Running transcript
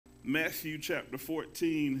Matthew chapter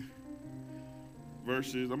 14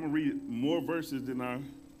 verses. I'm going to read more verses than I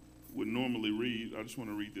would normally read. I just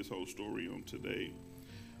want to read this whole story on today.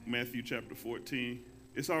 Matthew chapter 14.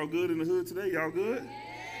 It's all good in the hood today? Y'all good?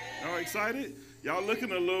 Y'all excited? Y'all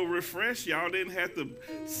looking a little refreshed? Y'all didn't have to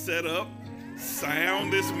set up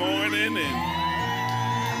sound this morning and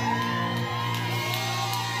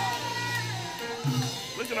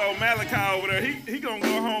look at old Malachi over there. He gonna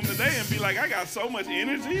go home today and be like, I got so much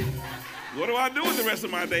energy. What do I do with the rest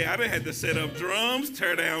of my day? I didn't have to set up drums,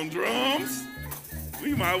 tear down drums.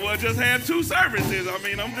 We might well just have two services. I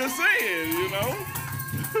mean, I'm just saying, you know.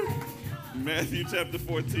 Matthew chapter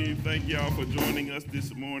 14, thank y'all for joining us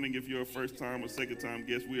this morning. If you're a first time or second time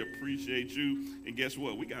guest, we appreciate you. And guess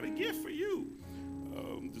what? We got a gift for you.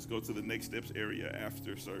 Just go to the next steps area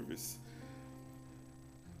after service.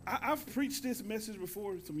 I've preached this message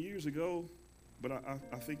before some years ago, but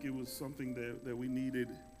I think it was something that we needed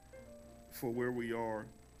for where we are.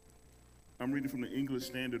 I'm reading from the English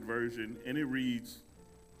Standard Version, and it reads,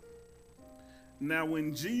 Now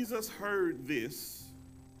when Jesus heard this,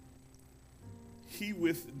 he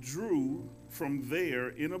withdrew from there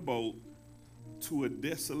in a boat to a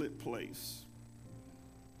desolate place.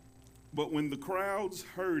 But when the crowds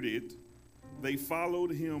heard it, they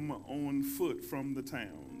followed him on foot from the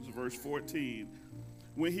towns. Verse 14,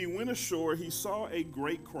 when he went ashore, he saw a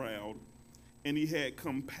great crowd, and he had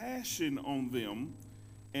compassion on them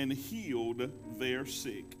and healed their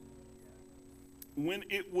sick. When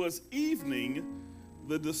it was evening,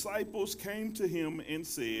 the disciples came to him and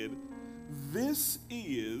said, This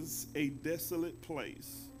is a desolate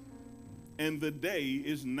place, and the day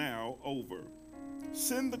is now over.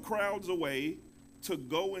 Send the crowds away to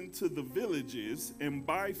go into the villages and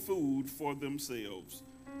buy food for themselves.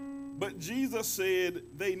 But Jesus said,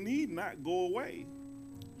 They need not go away.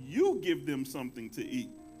 You give them something to eat.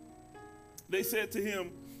 They said to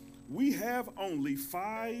him, We have only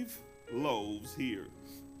 5 loaves here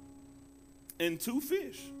and 2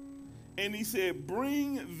 fish. And he said,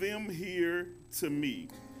 Bring them here to me.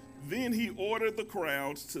 Then he ordered the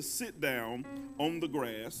crowds to sit down on the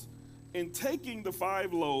grass. And taking the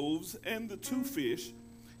 5 loaves and the 2 fish,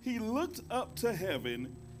 he looked up to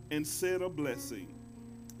heaven and said a blessing.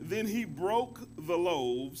 Then he broke the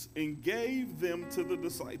loaves and gave them to the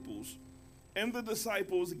disciples, and the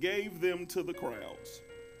disciples gave them to the crowds.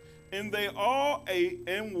 And they all ate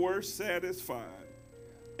and were satisfied.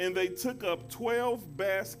 And they took up 12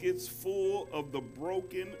 baskets full of the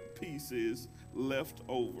broken pieces left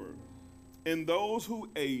over. And those who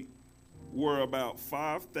ate were about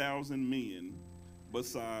 5,000 men,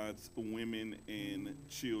 besides women and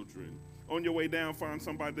children. On your way down, find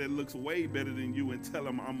somebody that looks way better than you and tell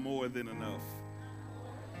them, I'm more than enough.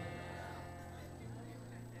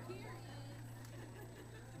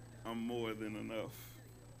 I'm more than enough.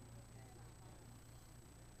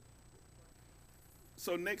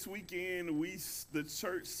 So next weekend, the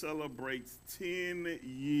church celebrates 10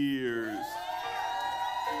 years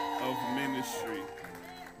of ministry.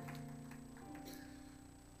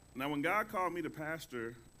 Now, when God called me to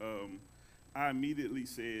pastor, I immediately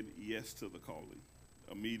said yes to the calling.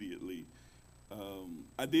 Immediately.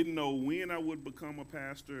 I didn't know when I would become a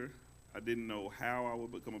pastor. I didn't know how I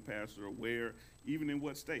would become a pastor or where, even in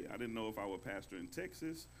what state. I didn't know if I would pastor in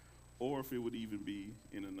Texas or if it would even be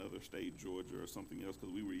in another state, Georgia or something else,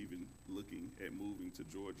 because we were even looking at moving to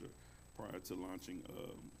Georgia prior to launching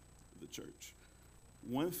the church.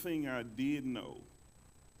 One thing I did know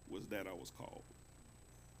was that I was called.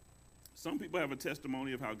 Some people have a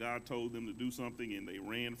testimony of how God told them to do something and they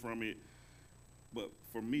ran from it. But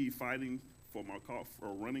for me, fighting for my call,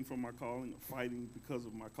 or running from my calling, or fighting because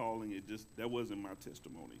of my calling, that wasn't my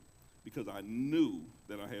testimony. Because I knew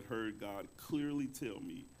that I had heard God clearly tell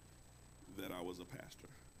me that I was a pastor.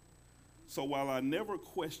 So while I never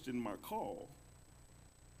questioned my call,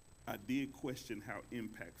 I did question how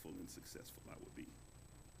impactful and successful I would be.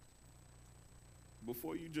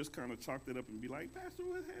 Before you just kind of chalked it up and be like, Pastor,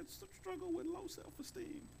 I had struggle with low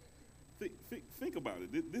self-esteem. Think about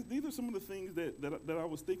it. These are some of the things that I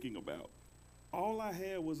was thinking about. All I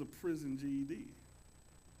had was a prison GED.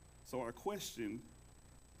 So I questioned,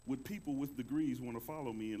 would people with degrees want to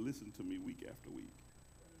follow me and listen to me week after week?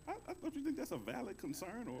 Don't you think that's a valid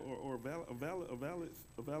concern or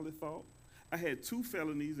a valid thought? I had 2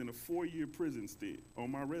 felonies and a 4-year prison stint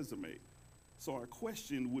on my resume. So I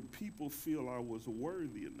questioned, would people feel I was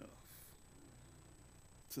worthy enough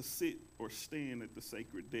to sit or stand at the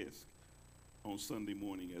sacred desk on Sunday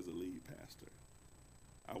morning as a lead pastor?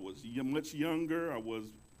 I was much younger. I was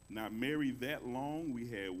not married that long. We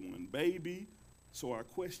had 1 baby. So I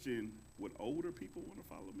questioned, Would older people want to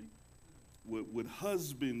follow me? Would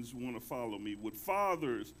husbands want to follow me? Would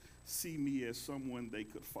fathers see me as someone they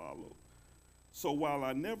could follow? So while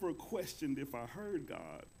I never questioned if I heard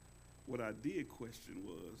God, what I did question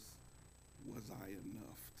was I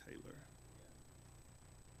enough, Taylor?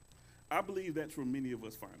 I believe that's where many of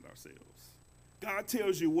us find ourselves. God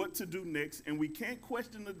tells you what to do next, and we can't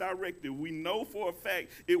question the directive. We know for a fact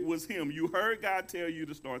it was him. You heard God tell you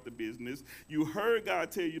to start the business. You heard God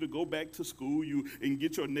tell you to go back to school and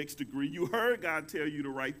get your next degree. You heard God tell you to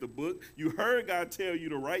write the book. You heard God tell you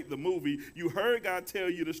to write the movie. You heard God tell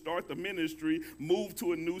you to start the ministry, move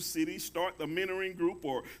to a new city, start the mentoring group,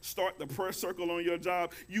 or start the prayer circle on your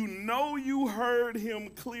job. You know you heard him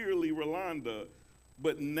clearly, Rolanda,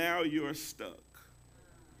 but now you're stuck.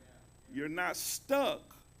 You're not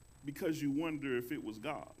stuck because you wonder if it was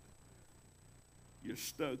God. You're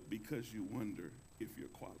stuck because you wonder if you're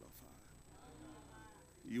qualified.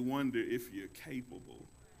 You wonder if you're capable.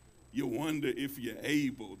 You wonder if you're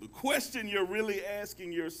able. The question you're really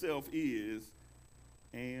asking yourself is,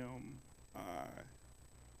 am I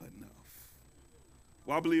enough?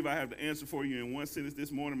 Well, I believe I have the answer for you in one sentence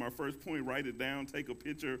this morning. My first point, write it down, take a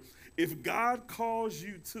picture. If God calls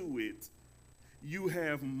you to it, you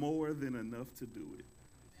have more than enough to do it.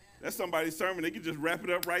 That's somebody's sermon. They can just wrap it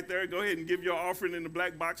up right there. Go ahead and give your offering in the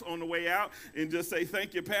black box on the way out and just say,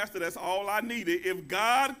 thank you, Pastor. That's all I needed. If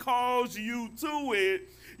God calls you to it,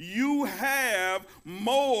 you have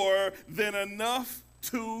more than enough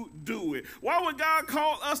to do it. Why would God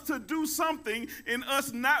call us to do something and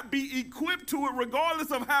us not be equipped to it, regardless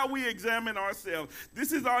of how we examine ourselves?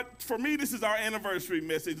 For me, this is our anniversary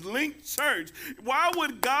message. Link Church. Why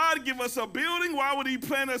would God give us a building? Why would he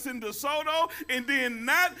plant us in DeSoto and then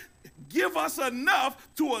not give us enough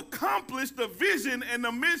to accomplish the vision and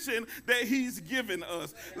the mission that he's given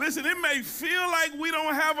us? Listen, it may feel like we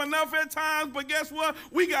don't have enough at times, but guess what?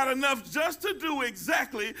 We got enough just to do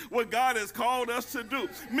exactly what God has called us to do.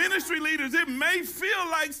 Ministry leaders, it may feel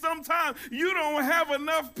like sometimes you don't have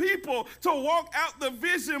enough people to walk out the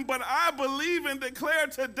vision, but I believe and declare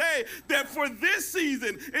today that for this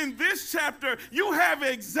season, in this chapter, you have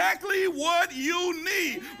exactly what you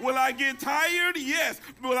need. Will I get tired? Yes.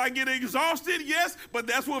 Will I get exhausted? Yes, but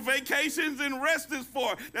that's what vacations and rest is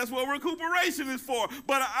for. That's what recuperation is for.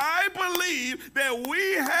 But I believe that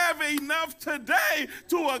we have enough today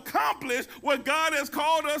to accomplish what God has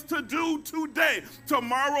called us to do today.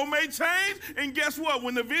 Tomorrow may change, and guess what?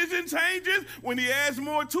 When the vision changes, when he adds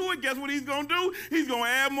more to it, guess what he's going to do? He's going to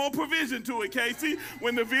add more provision to it, Casey.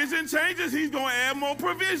 When the vision changes, he's going to add more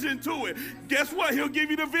provision to it. Guess what? He'll give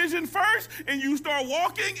you the vision first, and you start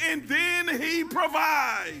walking, and then he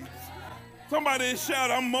provides. Somebody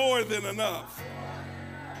shout, I'm more than enough.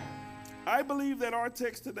 I believe that our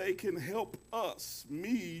text today can help us,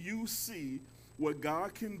 you see what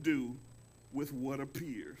God can do with what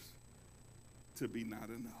appears to be not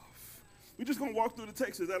enough. We're just going to walk through the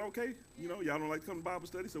text. Is that okay? You know, y'all don't like to come to Bible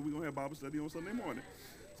study, so we're going to have Bible study on Sunday morning.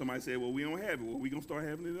 Somebody said, well, we don't have it. Well, we're going to start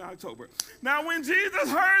having it in October. Now, when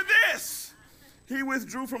Jesus heard this, he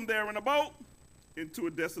withdrew from there in a boat into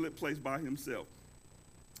a desolate place by himself.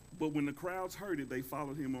 But when the crowds heard it, they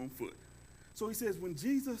followed him on foot. So he says, when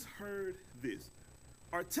Jesus heard this,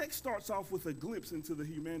 our text starts off with a glimpse into the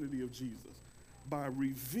humanity of Jesus by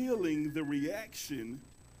revealing the reaction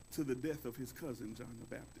to the death of his cousin, John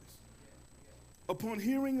the Baptist. Upon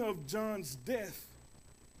hearing of John's death,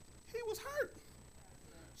 he was hurt.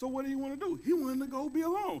 So what did he want to do? He wanted to go be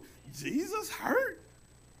alone. Jesus hurt?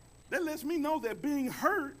 That lets me know that being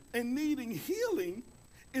hurt and needing healing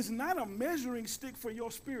is not a measuring stick for your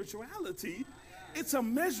spirituality. It's a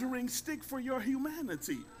measuring stick for your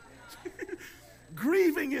humanity.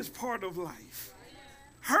 Grieving is part of life.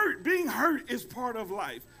 Being hurt is part of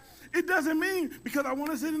life. It doesn't mean because I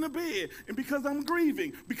want to sit in the bed and because I'm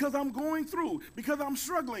grieving, because I'm going through, because I'm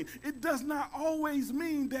struggling. It does not always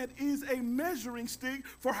mean that is a measuring stick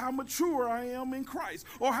for how mature I am in Christ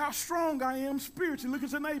or how strong I am spiritually. Look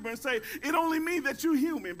at your neighbor and say, it only means that you're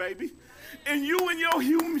human, baby. And you and your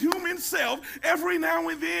human self, every now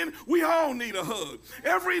and then, we all need a hug.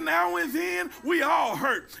 Every now and then, we all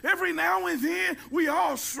hurt. Every now and then, we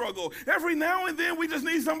all struggle. Every now and then, we just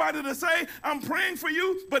need somebody to say, I'm praying for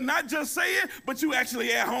you, but not just say it, but you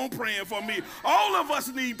actually at home praying for me. All of us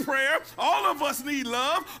need prayer. All of us need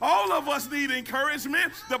love. All of us need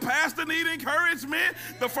encouragement. The pastor need encouragement.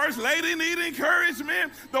 The first lady need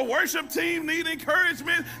encouragement. The worship team need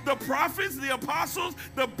encouragement. The prophets, the apostles,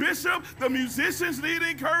 the bishop, the musicians need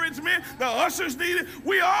encouragement. The ushers need it.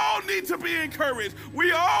 We all need to be encouraged.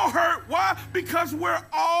 We all hurt. Why? Because we're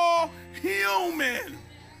all human.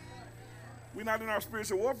 We're not in our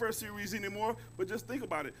spiritual warfare series anymore, but just think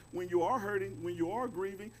about it. When you are hurting, when you are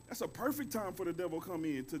grieving, that's a perfect time for the devil to come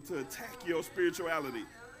in to attack your spirituality.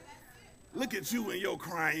 Look at you and your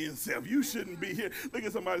crying self. You shouldn't be here. Look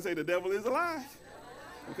at somebody say the devil is alive.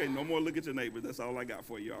 Okay, no more look at your neighbors. That's all I got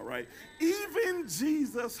for you, all right? Even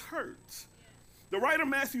Jesus hurt. The writer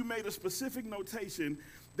Matthew made a specific notation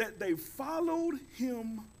that they followed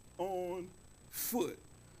him on foot.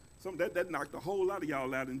 That knocked a whole lot of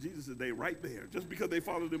y'all out in Jesus' day right there, just because they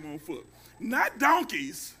followed him on foot. Not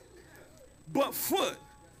donkeys, but foot.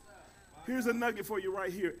 Here's a nugget for you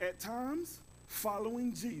right here. At times,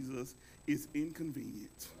 following Jesus is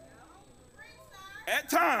inconvenient. At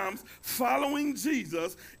times, following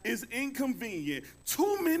Jesus is inconvenient.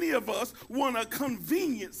 Too many of us want a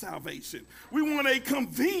convenient salvation. We want a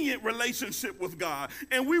convenient relationship with God,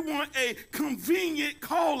 and we want a convenient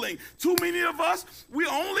calling. Too many of us, we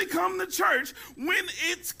only come to church when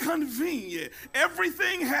it's convenient.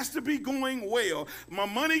 Everything has to be going well. My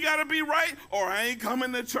money got to be right, or I ain't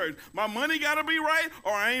coming to church. My money got to be right,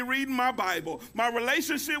 or I ain't reading my Bible. My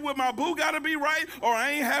relationship with my boo got to be right, or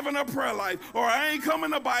I ain't having a prayer life, or I ain't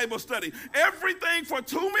coming to Bible study. Everything, for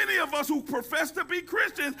too many of us who profess to be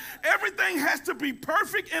Christians, everything has to be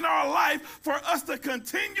perfect in our life for us to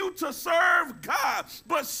continue to serve God.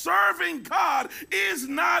 But serving God is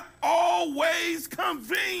not always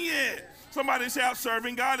convenient. Somebody shout,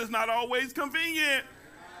 serving God is not always convenient.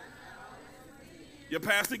 Your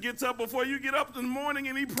pastor gets up before you get up in the morning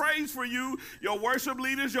and he prays for you. Your worship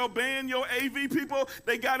leaders, your band, your AV people,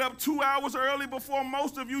 they got up 2 hours early before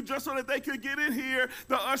most of you just so that they could get in here.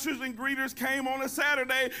 The ushers and greeters came on a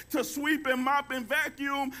Saturday to sweep and mop and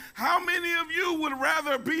vacuum. How many of you would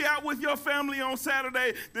rather be out with your family on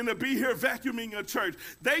Saturday than to be here vacuuming a church?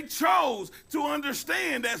 They chose to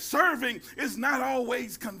understand that serving is not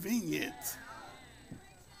always convenient.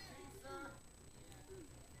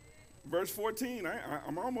 Verse 14,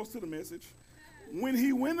 I'm almost to the message. When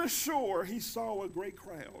he went ashore, he saw a great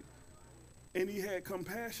crowd, and he had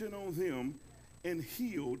compassion on them and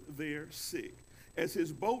healed their sick. As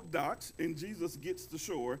his boat docks and Jesus gets to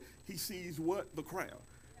shore, he sees what? The crowd.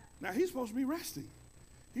 Now, he's supposed to be resting.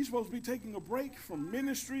 He's supposed to be taking a break from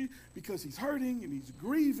ministry because he's hurting and he's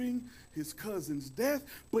grieving his cousin's death.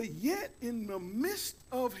 But yet, in the midst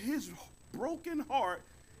of his broken heart,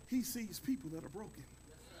 he sees people that are broken.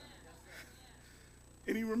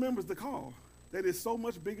 And he remembers the call that is so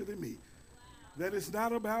much bigger than me, that it's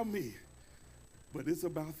not about me, but it's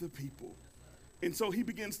about the people. And so he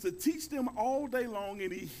begins to teach them all day long,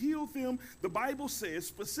 and he healed them, the Bible says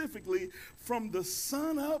specifically, from the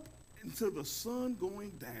sun up until the sun going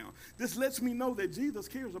down. This lets me know that Jesus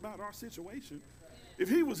cares about our situation. If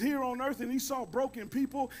he was here on earth and he saw broken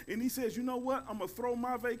people and he says, you know what, I'm going to throw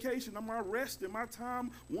my vacation, I'm going to rest and my time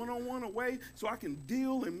one-on-one away so I can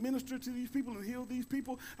deal and minister to these people and heal these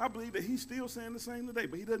people, I believe that he's still saying the same today.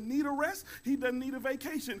 But he doesn't need a rest, he doesn't need a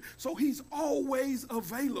vacation, so he's always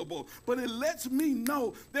available. But it lets me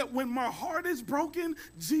know that when my heart is broken,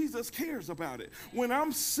 Jesus cares about it. When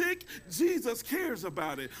I'm sick, Jesus cares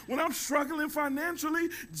about it. When I'm struggling financially,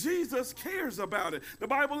 Jesus cares about it. The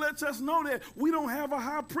Bible lets us know that we don't have a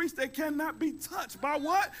high priest that cannot be touched by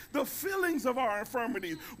what? The feelings of our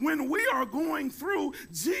infirmities. When we are going through,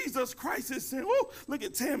 Jesus Christ is saying, oh, look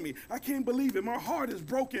at Tammy. I can't believe it. My heart is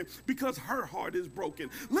broken because her heart is broken.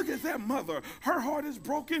 Look at that mother. Her heart is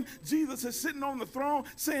broken. Jesus is sitting on the throne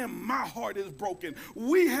saying, my heart is broken.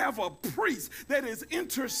 We have a priest that is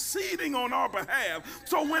interceding on our behalf.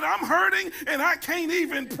 So when I'm hurting and I can't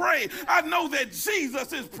even pray, I know that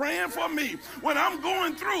Jesus is praying for me. When I'm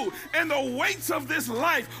going through and the weights of this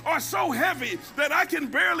life are so heavy that I can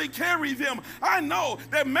barely carry them, I know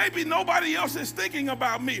that maybe nobody else is thinking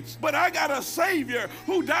about me, but I got a Savior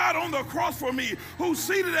who died on the cross for me, who's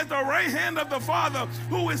seated at the right hand of the Father,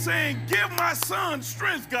 who is saying, give my son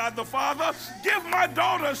strength, God the Father, give my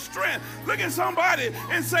daughter strength. Look at somebody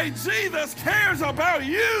and say, Jesus cares about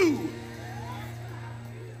you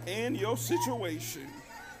and your situation.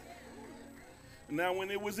 Now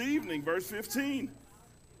when it was evening, verse 15,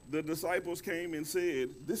 the disciples came and said,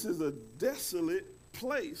 this is a desolate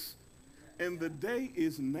place, and the day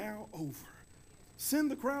is now over.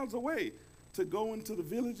 Send the crowds away to go into the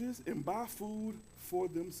villages and buy food for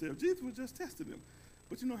themselves. Jesus was just testing them.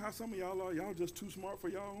 But you know how some of y'all are. Y'all just too smart for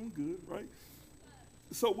y'all own good, right?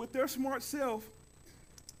 So with their smart self,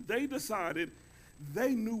 they decided they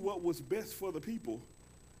knew what was best for the people.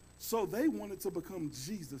 So they wanted to become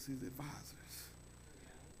Jesus' advisors.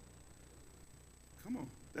 Come on.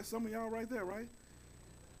 That's some of y'all right there, right?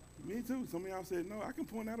 Me too. Some of y'all said, no, I can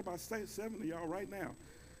point out about 7 of y'all right now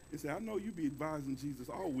and say, I know you be advising Jesus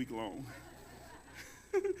all week long.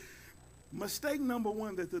 Mistake number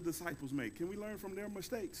one that the disciples made. Can we learn from their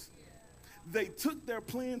mistakes? They took their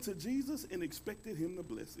plan to Jesus and expected him to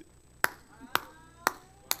bless it.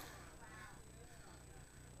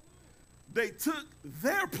 They took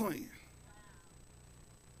their plan.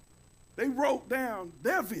 They wrote down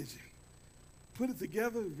their vision, put it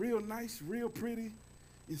together real nice, real pretty,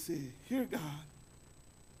 and said, here, God,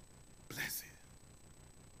 bless it.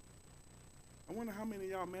 I wonder how many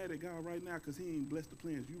of y'all mad at God right now because he ain't blessed the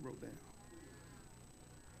plans you wrote down.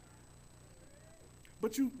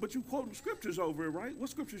 But you quoting scriptures over it, right? What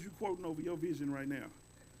scriptures you quoting over your vision right now?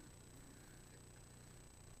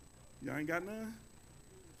 Y'all ain't got none?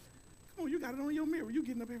 Come on, you got it on your mirror. You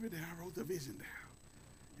getting up every day. I wrote the vision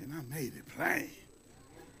down, and I made it plain.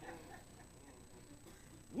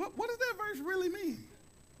 What does that verse really mean?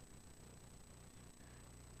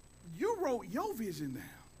 You wrote your vision down.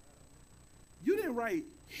 You didn't write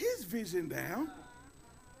his vision down.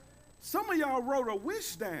 Some of y'all wrote a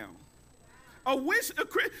wish down.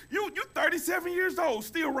 You 37 years old,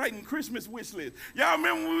 still writing Christmas wish list. Y'all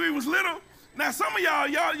remember when we was little? Now some of y'all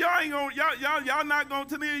ain't gonna, y'all not gonna,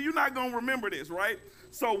 today you're not gonna remember this, right?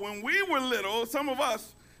 So when we were little, some of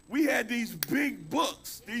us, we had these big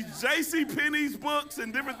books, these J.C. Penney's books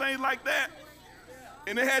and different things like that.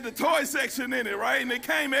 And they had the toy section in it, right? And it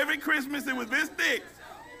came every Christmas, it was this thick.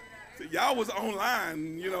 So y'all was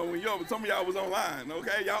online, you know, when some of y'all was online,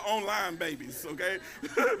 okay? Y'all online babies, okay?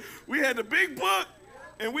 We had the big book,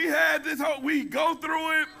 and we had this whole, we go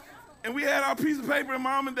through it, and we had our piece of paper, and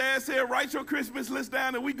mom and dad said, write your Christmas list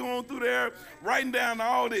down, and we going through there, writing down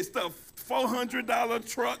all this stuff, $400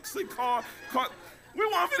 trucks and cars. We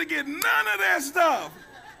want to get none of that stuff.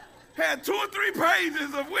 Had 2 or 3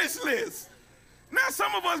 pages of wish lists. Now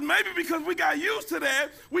some of us, maybe because we got used to that,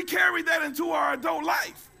 we carried that into our adult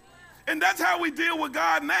life. And that's how we deal with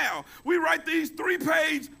God now. We write these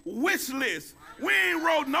 3-page wish lists. We ain't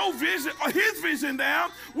wrote no vision or his vision down.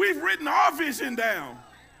 We've written our vision down.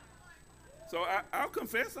 So I'll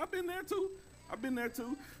confess, I've been there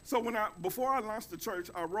too. So before I launched the church,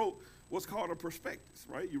 I wrote what's called a prospectus,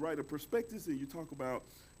 right? You write a prospectus and you talk about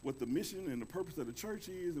what the mission and the purpose of the church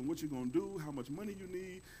is and what you're going to do, how much money you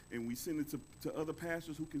need, and we send it to other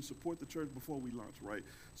pastors who can support the church before we launch, right?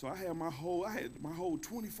 So I had my whole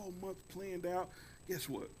 24 months planned out. Guess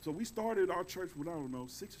what? So we started our church with,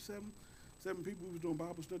 6 or 7 people we was doing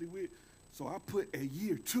Bible study with. So I put a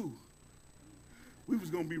year 2. We was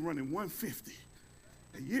going to be running 150.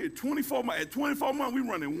 A year, 24 months. At 24 months, we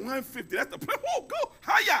running 150. That's the plan. Oh, go.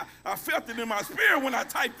 Hiya. I felt it in my spirit when I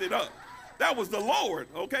typed it up. That was the Lord,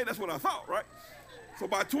 okay? That's what I thought, right? So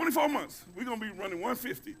by 24 months, we're going to be running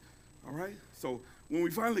 150, all right? So when we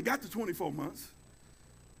finally got to 24 months,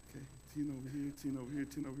 okay, 10 over here, 10 over here,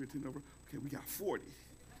 10 over here, 10 over. Okay, we got 40.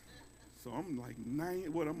 So I'm like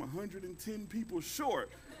I'm 110 people short.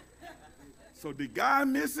 So did God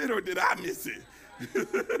miss it or did I miss it?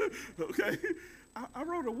 Okay? I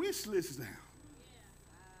wrote a wish list down.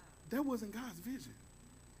 That wasn't God's vision.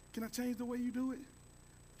 Can I change the way you do it?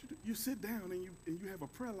 You sit down and you have a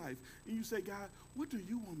prayer life and you say, God, what do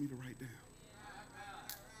you want me to write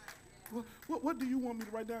down? What do you want me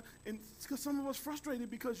to write down? And because some of us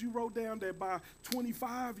frustrated because you wrote down that by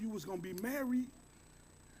 25 you was going to be married.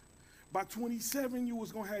 By 27 you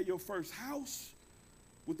was going to have your first house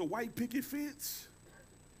with a white picket fence.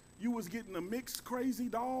 You was getting a mixed crazy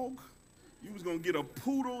dog. You was gonna get a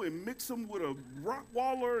poodle and mix them with a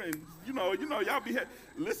Rottweiler, and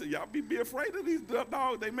y'all be afraid of these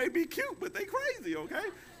dogs. They may be cute, but they crazy, okay?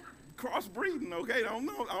 Crossbreeding, okay? I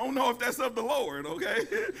don't know if that's of the Lord, okay?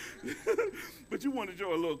 But you wanted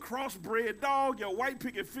your little crossbred dog, your white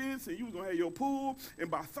picket fence, and you was gonna have your pool, and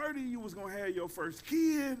by 30 you was gonna have your first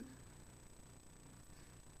kid.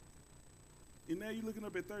 And now you're looking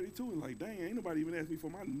up at 32 and like, dang, ain't nobody even asked me for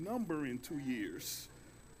my number in 2 years.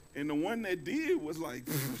 And the one that did was like,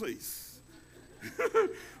 please.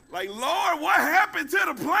 Like, Lord, what happened to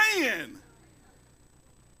the plan?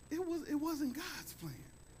 It wasn't God's plan.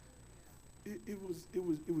 It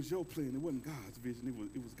was your plan. It wasn't God's vision.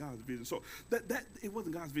 It was God's vision. So that it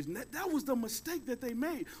wasn't God's vision. That was the mistake that they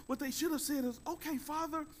made. What they should have said is, okay,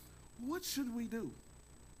 Father, what should we do?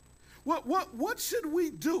 What should we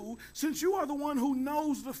do since you are the one who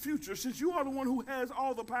knows the future, since you are the one who has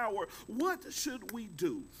all the power? What should we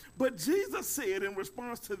do? But Jesus said in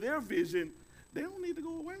response to their vision, they don't need to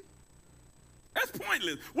go away. That's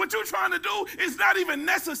pointless. What you're trying to do is not even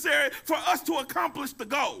necessary for us to accomplish the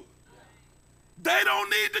goal. They don't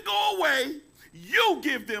need to go away. You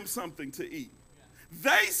give them something to eat.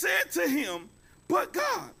 They said to him, but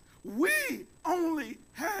God, we only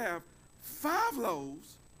have 5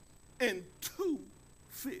 loaves and 2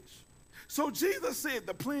 fish. So Jesus said,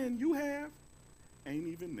 the plan you have ain't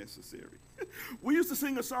even necessary. We used to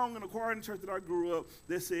sing a song in the choir in the church that I grew up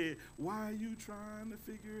that said, why are you trying to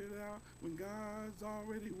figure it out when God's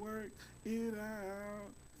already worked it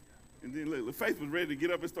out? And then look, Faith was ready to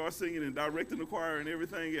get up and start singing and directing the choir and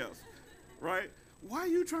everything else, right? Why are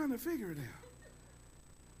you trying to figure it out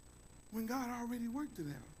when God already worked it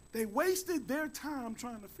out? They wasted their time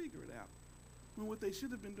trying to figure it out when what they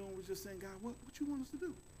should have been doing was just saying, God, what you want us to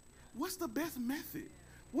do? What's the best method?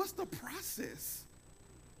 What's the process?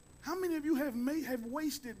 How many of you have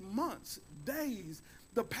wasted months, days,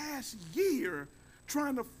 the past year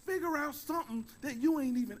trying to figure out something that you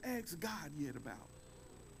ain't even asked God yet about?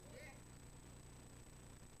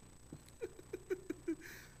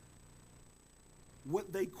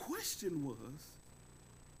 What they questioned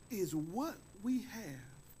is what we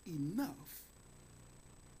have enough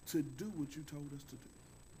to do what you told us to do?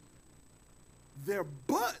 Their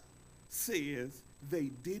but says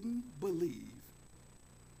they didn't believe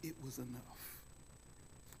it was enough.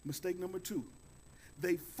 Mistake number 2,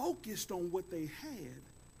 they focused on what they had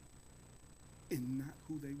and not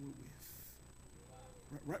who they were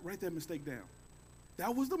with. Write that mistake down.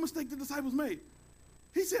 That was the mistake the disciples made.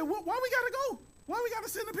 He said, why we got to go? Why we got to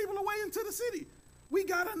send the people away into the city? We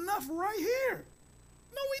got enough right here.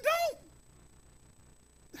 No, we don't.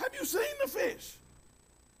 Have you seen the fish?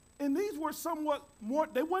 And these were somewhat more,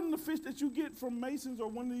 they wasn't the fish that you get from Mason's or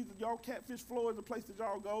one of these, y'all Catfish Floor is the place that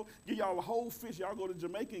y'all go. Get y'all a whole fish. Y'all go to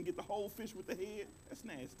Jamaica and get the whole fish with the head. That's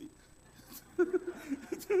nasty.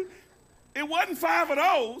 It wasn't 5 of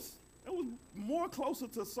those. It was more closer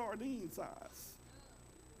to sardine size.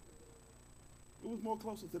 It was more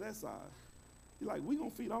closer to that size. You're like, we gonna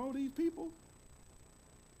feed all these people?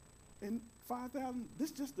 And 5,000, this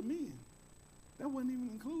just the men. That wasn't even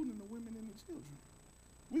including the women and the children.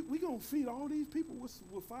 We gonna feed all these people with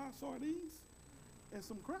 5 sardines and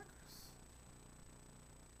some crackers.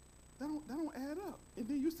 That don't add up. And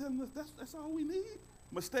then you telling us that's all we need?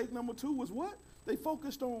 Mistake number 2 was what? They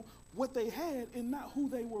focused on what they had and not who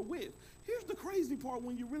they were with. Here's the crazy part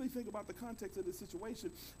when you really think about the context of this situation.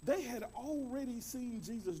 They had already seen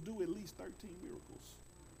Jesus do at least 13 miracles.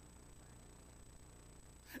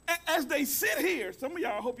 As they sit here, some of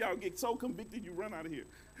y'all, I hope y'all get so convicted you run out of here.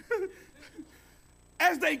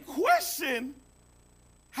 As they question,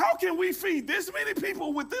 how can we feed this many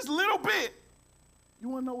people with this little bit? You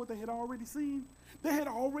want to know what they had already seen? They had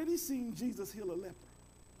already seen Jesus heal a leper.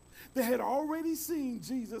 They had already seen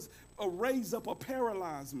Jesus raise up a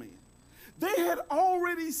paralyzed man. They had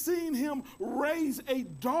already seen him raise a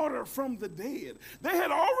daughter from the dead. They had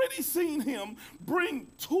already seen him bring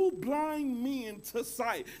 2 blind men to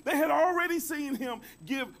sight. They had already seen him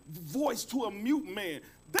give voice to a mute man.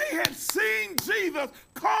 They had seen Jesus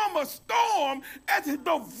calm a storm at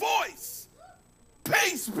the voice.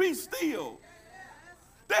 Peace, be still.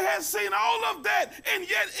 They had seen all of that, and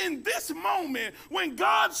yet in this moment, when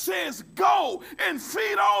God says go and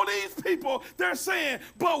feed all these people, they're saying,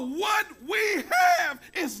 but what we have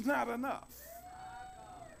is not enough.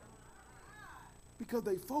 Because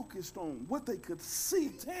they focused on what they could see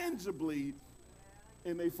tangibly,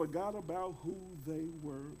 and they forgot about who they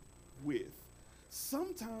were with.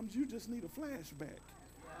 Sometimes you just need a flashback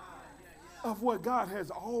of what God has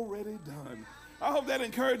already done. I hope that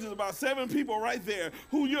encourages about 7 people right there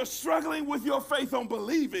who you're struggling with your faith on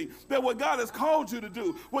believing that what God has called you to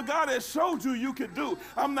do, what God has showed you you can do.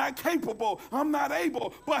 I'm not capable. I'm not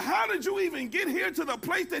able. But how did you even get here to the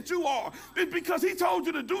place that you are? It's because he told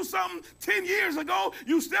you to do something 10 years ago.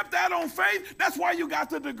 You stepped out on faith. That's why you got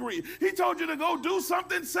the degree. He told you to go do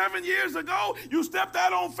something 7 years ago. You stepped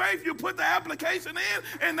out on faith. You put the application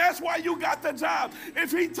in, and that's why you got the job.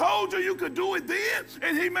 If he told you you could do it then,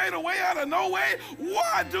 and he made a way out of no way,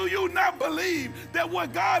 why do you not believe that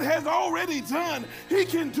what God has already done, he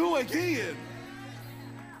can do again?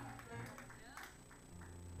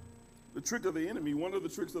 The trick of the enemy, one of the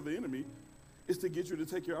tricks of the enemy, is to get you to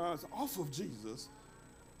take your eyes off of Jesus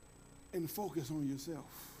and focus on yourself.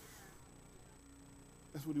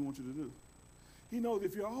 That's what he wants you to do. He knows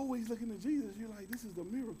if you're always looking at Jesus, you're like, this is the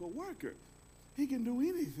miracle worker. He can do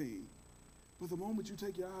anything. But the moment you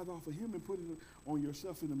take your eyes off of him and put it on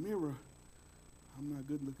yourself in the mirror, I'm not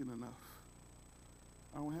good looking enough.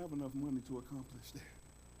 I don't have enough money to accomplish that.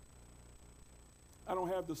 I don't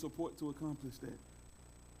have the support to accomplish that.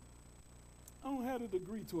 I don't have the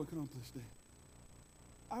degree to accomplish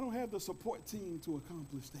that. I don't have the support team to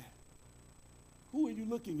accomplish that. Who are you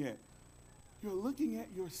looking at? You're looking at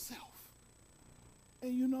yourself.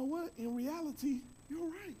 And you know what? In reality, you're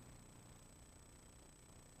right.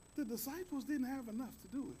 The disciples didn't have enough to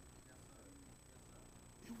do it.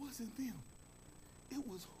 It wasn't them. It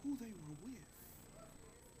was who they were with.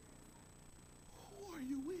 Who are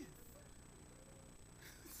you with?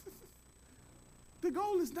 The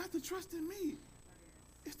goal is not to trust in me.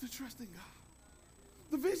 It's to trust in God.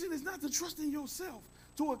 The vision is not to trust in yourself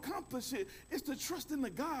to accomplish it. It's to trust in the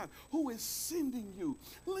God who is sending you.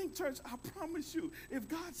 Link Church, I promise you, if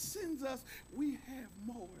God sends us, we have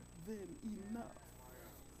more than enough.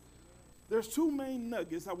 There's two main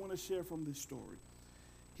nuggets I want to share from this story.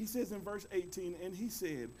 He says in verse 18, and he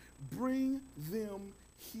said, bring them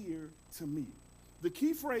here to me. The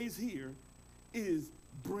key phrase here is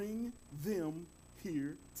bring them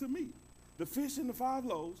here to me. The fish and the 5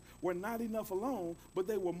 loaves were not enough alone, but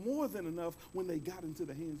they were more than enough when they got into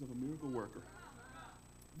the hands of a miracle worker.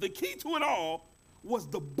 The key to it all was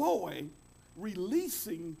the boy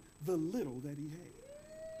releasing the little that he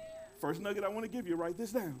had. First nugget I want to give you, write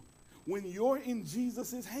this down. When you're in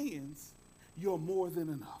Jesus' hands, you're more than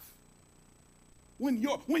enough. When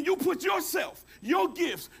you put yourself, your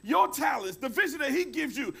gifts, your talents, the vision that he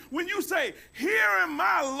gives you, when you say, here am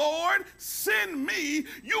I, Lord, send me,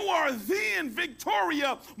 you are then,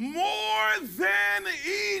 Victoria, more than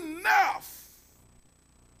enough.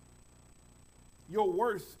 Your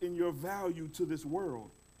worth and your value to this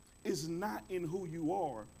world is not in who you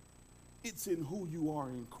are. It's in who you are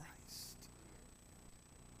in Christ.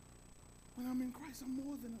 When I'm in Christ, I'm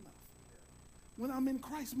more than enough. When I'm in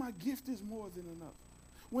Christ, my gift is more than enough.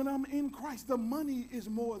 When I'm in Christ, the money is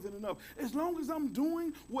more than enough. As long as I'm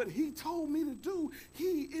doing what he told me to do,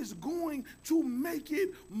 he is going to make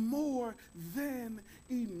it more than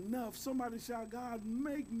enough. Somebody shout, God,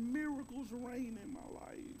 make miracles rain in my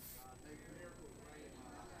life.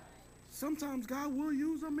 Sometimes God will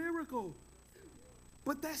use a miracle,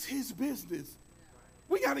 but that's his business.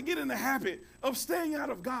 We got to get in the habit of staying out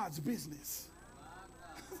of God's business.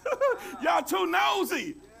 Y'all too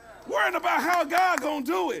nosy, worrying about how God gonna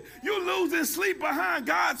do it. You losing sleep behind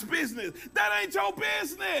God's business. That ain't your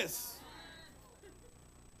business.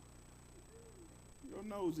 Your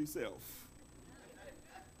nosy self.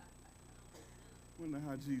 Wonder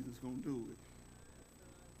how Jesus gonna do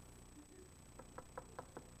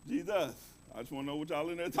it. Jesus, I just want to know what y'all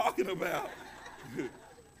in there talking about.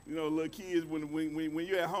 You know, little kids, when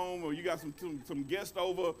you're at home or you got some guests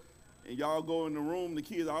over and y'all go in the room, the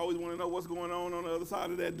kids always want to know what's going on the other side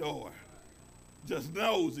of that door. Just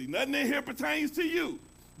nosy. Nothing in here pertains to you.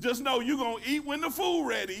 Just know you're going to eat when the food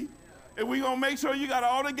ready, and we're going to make sure you got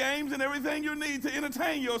all the games and everything you need to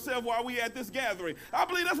entertain yourself while we at this gathering. I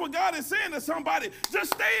believe that's what God is saying to somebody.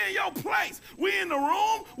 Just stay in your place. We in the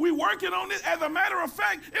room. We working on this. As a matter of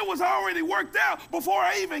fact, it was already worked out before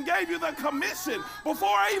I even gave you the commission, before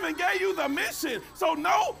I even gave you the mission. So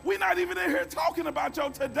no, we're not even in here talking about your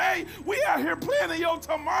today. We out here planning your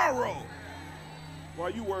tomorrow. Why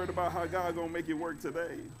you worried about how God gonna make it work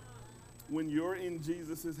today? When you're in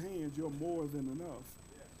Jesus' hands, you're more than enough.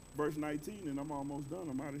 Verse 19, and I'm almost done.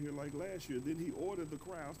 I'm out of here like last year. Then he ordered the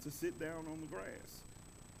crowds to sit down on the grass.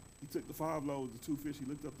 He took the 5 loaves, the 2 fish. He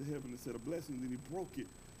looked up to heaven and said a blessing. Then he broke it.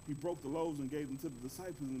 He broke the loaves and gave them to the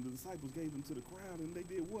disciples, and the disciples gave them to the crowd. And they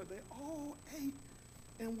did what? They all ate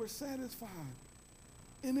and were satisfied.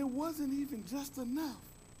 And it wasn't even just enough.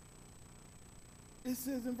 It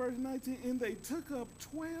says in verse 19, and they took up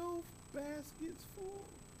 12 baskets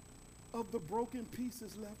full of the broken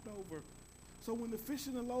pieces left over. So when the fish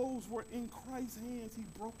and the loaves were in Christ's hands, he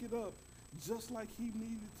broke it up just like he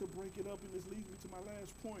needed to break it up. And this leads me to my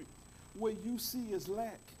last point. What you see as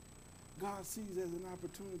lack, God sees as an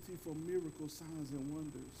opportunity for miracles, signs, and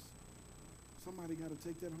wonders. Somebody got to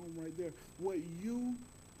take that home right there. What you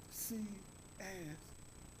see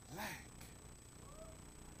as lack.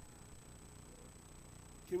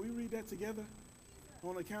 Can we read that together?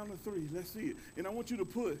 On the count of 3, let's see it. And I want you to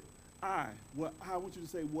put I want you to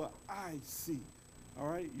say what I see. All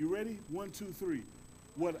right, you ready? 1, 2, 3.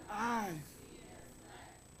 What I see.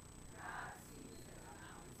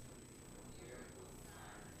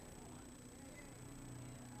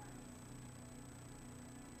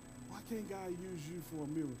 Why can't God use you for a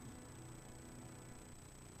miracle?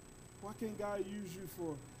 Why can't God use you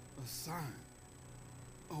for a sign,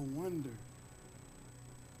 a wonder,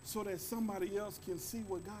 so that somebody else can see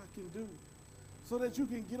what God can do? So that you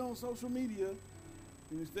can get on social media,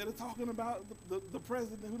 and instead of talking about the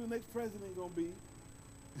president, who the next president going to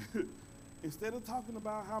be, instead of talking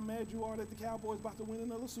about how mad you are that the Cowboys about to win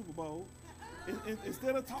another Super Bowl,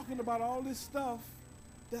 instead of talking about all this stuff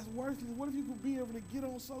that's worthless, what if you could be able to get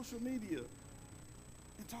on social media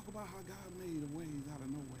and talk about how God made a ways out of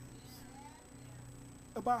no ways?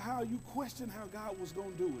 About how you questioned how God was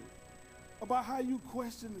going to do it. about how you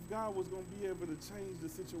questioned if God was going to be able to change the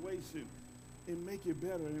situation and make it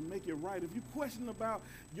better and make it right. If you question about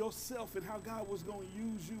yourself and how God was going to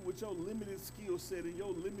use you with your limited skill set and your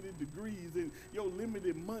limited degrees and your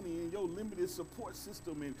limited money and your limited support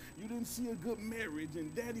system, and you didn't see a good marriage,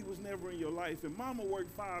 and daddy was never in your life, and mama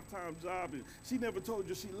worked 5-time job and she never told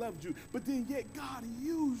you she loved you, but then yet God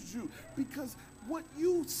used you because what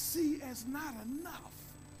you see as not enough,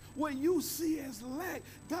 what you see as lack,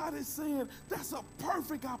 God is saying that's a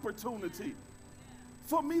perfect opportunity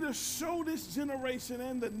for me to show this generation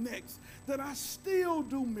and the next that I still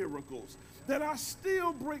do miracles, that I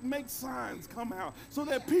still make signs come out so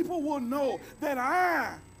that people will know that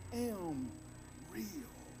I am real.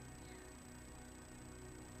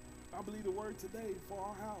 I believe the word today for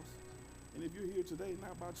our house, and if you're here today,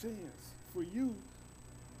 not by chance, for you,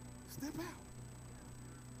 step out.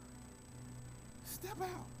 Step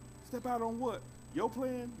out. Step out on what? Your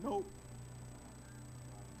plan? Nope.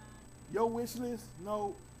 Your wish list?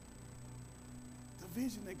 No. The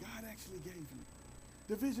vision that God actually gave you.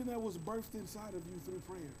 The vision that was birthed inside of you through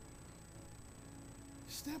prayer.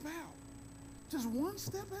 Step out. Just one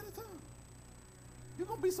step at a time. You're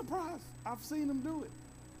going to be surprised. I've seen them do it.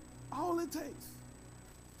 All it takes.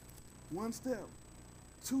 1 step,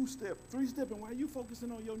 2 step, 3 step. And while you're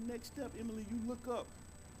focusing on your next step, Emily, you look up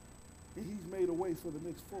and he's made a way for the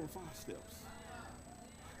next 4 or 5 steps.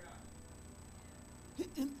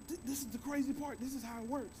 And this is the crazy part. This is how it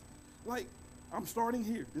works. Like, I'm starting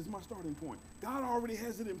here. This is my starting point. God already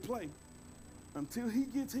has it in play. Until he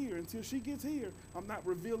gets here, until she gets here, I'm not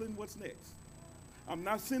revealing what's next. I'm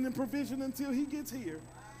not sending provision until he gets here.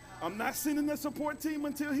 I'm not sending the support team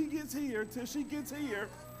until he gets here, until she gets here.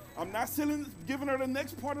 I'm not giving her the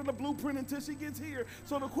next part of the blueprint until she gets here.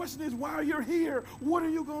 So the question is, while you're here, what are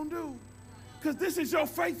you going to do? Because this is your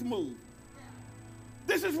faith move.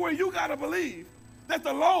 This is where you got to believe that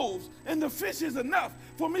the loaves and the fish is enough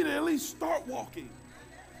for me to at least start walking.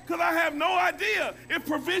 Because I have no idea if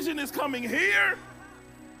provision is coming here.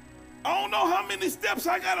 I don't know how many steps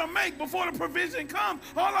I got to make before the provision comes.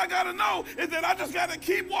 All I got to know is that I just got to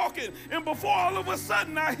keep walking. And before all of a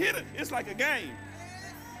sudden I hit it, it's like a game.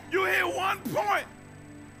 You hit one point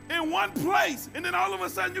in one place, and then all of a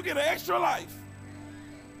sudden you get an extra life.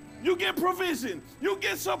 You get provision, you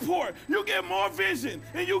get support, you get more vision,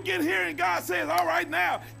 and you get here and God says, all right,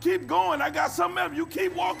 now, keep going. I got something else. You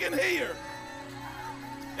keep walking here.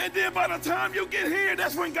 And then by the time you get here,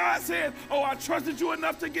 that's when God said, oh, I trusted you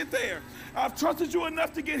enough to get there. I've trusted you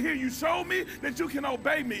enough to get here. You showed me that you can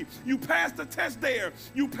obey me. You passed the test there.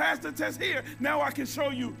 You passed the test here. Now I can show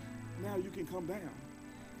you. Now you can come down.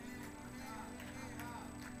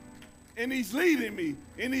 And he's leading me,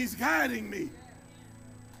 and he's guiding me.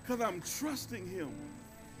 Because I'm trusting him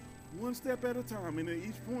 1 step at a time. And at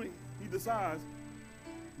each point, he decides,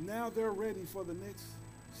 now they're ready for the next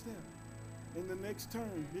step. And the next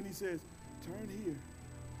turn, then he says, turn here.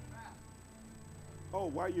 Oh,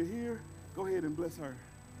 while you're here, go ahead and bless her.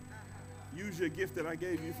 Use your gift that I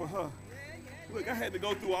gave you for her. Look, I had to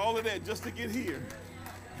go through all of that just to get here.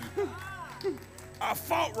 I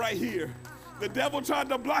fought right here. The devil tried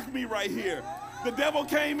to block me right here. The devil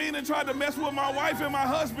came in and tried to mess with my wife and my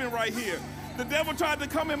husband right here. The devil tried to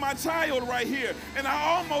come in my child right here. And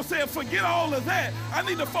I almost said, forget all of that. I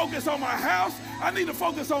need to focus on my house. I need to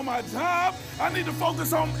focus on my job. I need to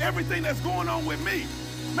focus on everything that's going on with me.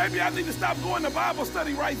 Maybe I need to stop going to Bible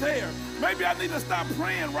study right there. Maybe I need to stop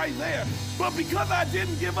praying right there. But because I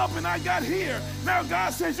didn't give up and I got here, now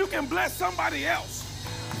God says you can bless somebody else.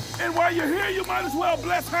 And while you're here, you might as well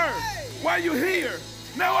bless her. While you're here,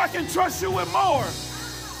 now I can trust you with more.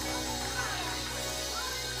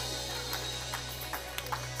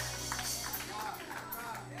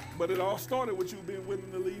 But it all started with you being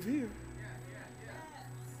willing to leave here.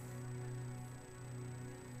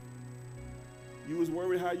 You was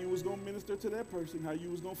worried how you was going to minister to that person, how you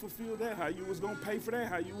was going to fulfill that, how you was going to pay for that,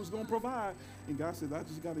 how you was going to provide. And God says, I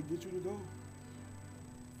just got to get you to go.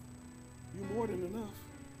 You're more than enough.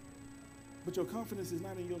 But your confidence is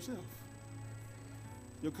not in yourself.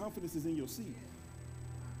 Your confidence is in your seat.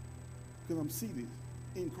 Because I'm seated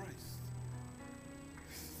in Christ.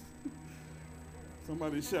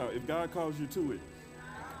 Somebody shout, if God calls you to it,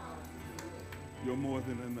 you're more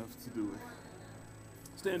than enough to do it.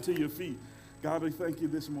 Stand to your feet. God, we thank you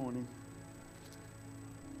this morning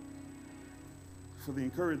for the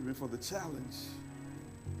encouragement, for the challenge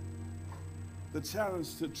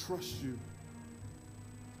to trust you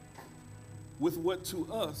with what to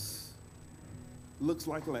us looks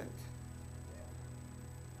like lack.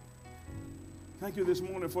 Thank you this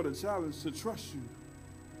morning for the challenge to trust you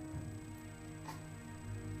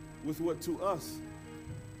with what to us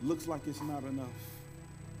looks like it's not enough.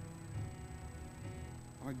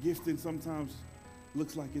 Our gifting sometimes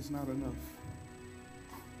looks like it's not enough.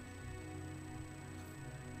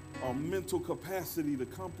 Our mental capacity to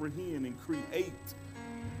comprehend and create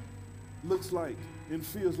looks like and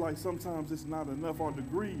feels like sometimes it's not enough. Our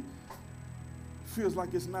degree feels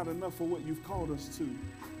like it's not enough for what you've called us to.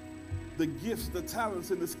 The gifts, the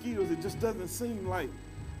talents, and the skills, it just doesn't seem like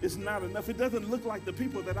it's not enough. It doesn't look like the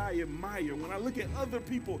people that I admire. When I look at other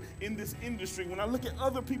people in this industry, when I look at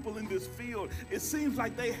other people in this field, it seems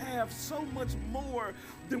like they have so much more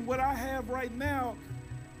than what I have right now.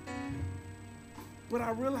 But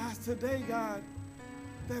I realize today, God,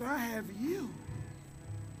 that I have you.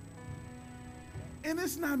 And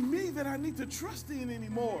it's not me that I need to trust in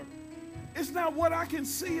anymore. It's not what I can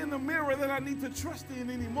see in the mirror that I need to trust in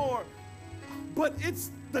anymore. But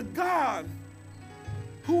it's the God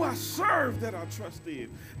who I serve that I trust in.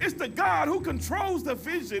 It's the God who controls the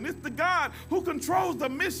vision. It's the God who controls the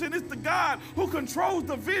mission. It's the God who controls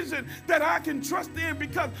the vision that I can trust in,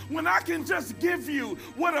 because when I can just give you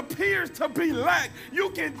what appears to be lack,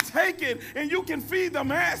 you can take it and you can feed the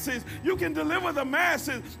masses. You can deliver the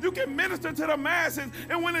masses. You can minister to the masses.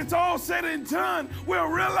 And when it's all said and done, we'll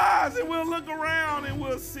realize and we'll look around and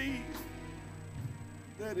we'll see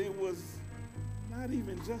that it was not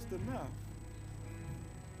even just enough.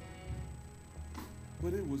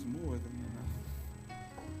 But it was more than enough.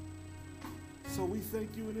 So we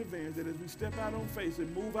thank you in advance that as we step out on faith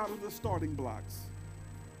and move out of the starting blocks,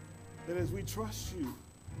 that as we trust you,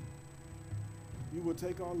 you will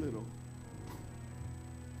take our little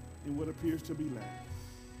in what appears to be lack,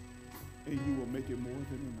 and you will make it more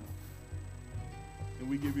than enough. And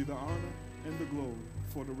we give you the honor and the glory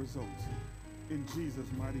for the results. In Jesus'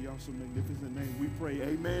 mighty, awesome, magnificent name, we pray,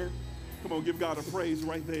 amen. Come on, give God a praise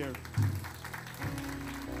right there.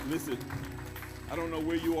 Listen, I don't know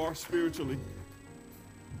where you are spiritually,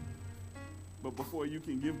 but before you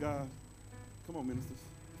can give God, come on, ministers,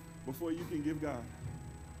 before you can give God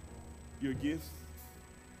your gifts,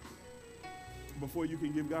 before you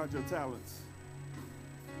can give God your talents,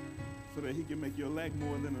 so that he can make your lack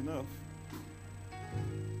more than enough,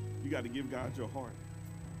 you got to give God your heart.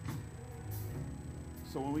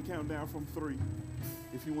 So when we count down from 3,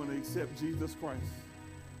 if you want to accept Jesus Christ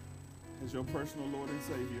as your personal Lord and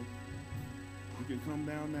Savior, you can come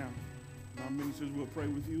down now. Our ministers will pray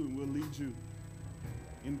with you and we'll lead you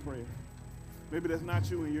in prayer. Maybe that's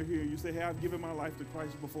not you and you're here and you say, hey, I've given my life to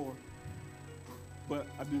Christ before, but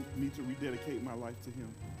I do need to rededicate my life to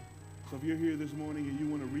him. So if you're here this morning and you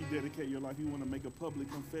want to rededicate your life, you want to make a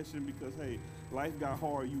public confession because, hey, life got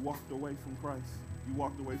hard, you walked away from Christ. You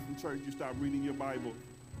walked away from church, you stopped reading your Bible.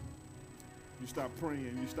 You stop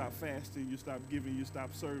praying, you stop fasting, you stop giving, you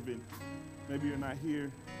stop serving. Maybe you're not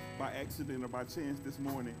here by accident or by chance this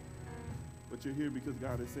morning, but you're here because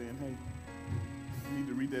God is saying, hey, you need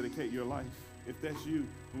to rededicate your life. If that's you,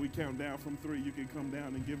 when we count down from 3, you can come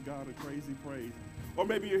down and give God a crazy praise. Or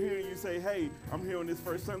maybe you're here and you say, hey, I'm here on this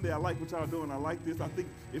first Sunday. I like what y'all doing. I like this. I think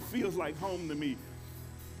it feels like home to me.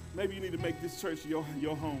 Maybe you need to make this church your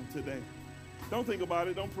home today. Don't think about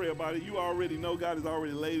it. Don't pray about it. You already know God has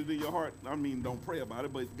already laid it in your heart. I mean, don't pray about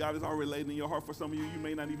it, but God has already laid it in your heart. For some of you, you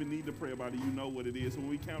may not even need to pray about it. You know what it is. So when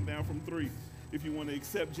we count down from 3, if you want to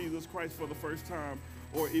accept Jesus Christ for the first time,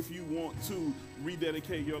 or if you want to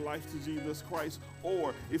rededicate your life to Jesus Christ,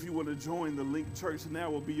 or if you want to join the Link Church,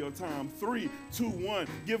 now will be your time. 3, 2, 1.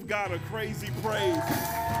 Give God a crazy praise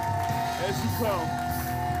as you come.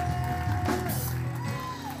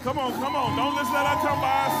 Come on, come on. Don't let's let her come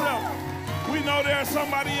by herself. We know there's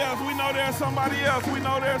somebody else. We know there's somebody else. We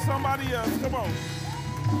know there's somebody else. Come on.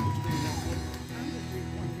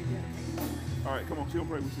 All right, come on. She's going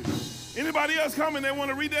to pray with you. Anybody else coming that want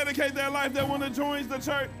to rededicate their life, that want to join the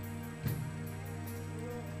church?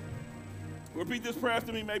 Repeat this prayer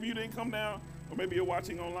after me. Maybe you didn't come down, or maybe you're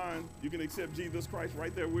watching online. You can accept Jesus Christ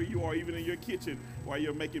right there where you are, even in your kitchen, while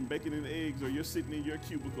you're making bacon and eggs, or you're sitting in your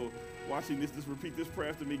cubicle watching this. Just repeat this prayer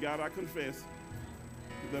after me. God, I confess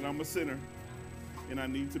that I'm a sinner and I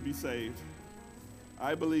need to be saved.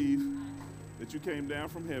 I believe that you came down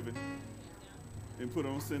from heaven and put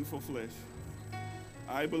on sinful flesh.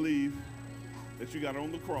 I believe that you got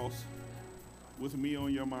on the cross with me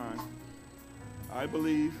on your mind. I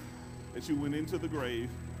believe that you went into the grave,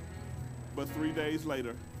 but 3 days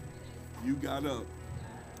later, you got up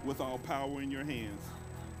with all power in your hands.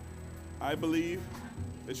 I believe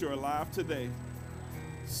that you're alive today,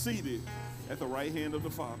 seated at the right hand of the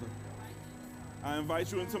Father. I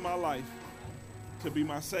invite you into my life to be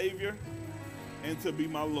my Savior and to be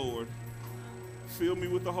my Lord. Fill me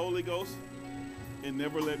with the Holy Ghost. and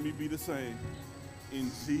never let me be the same. In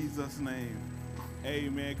Jesus' name,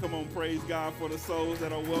 amen. Come on, praise God for the souls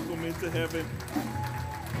that are welcome into heaven.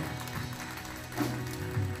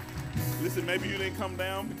 Listen, maybe you didn't come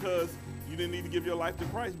down because you didn't need to give your life to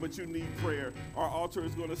Christ, but you need prayer. Our altar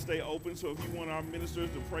is going to stay open, so if you want our ministers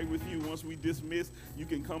to pray with you once we dismiss, you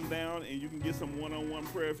can come down and you can get some one-on-one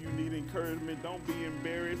prayer. If you need encouragement, don't be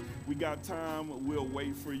embarrassed. We got time. We'll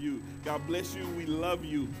wait for you. God bless you. We love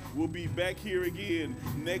you. We'll be back here again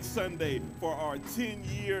next Sunday for our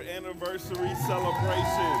 10-year anniversary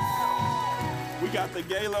celebration. We got the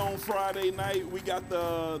gala on Friday night. We got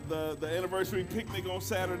the anniversary picnic on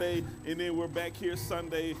Saturday. And then we're back here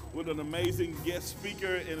Sunday with an amazing guest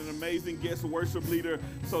speaker and an amazing guest worship leader.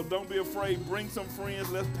 So don't be afraid. Bring some friends.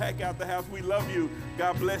 Let's pack out the house. We love you.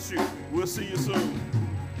 God bless you. We'll see you soon.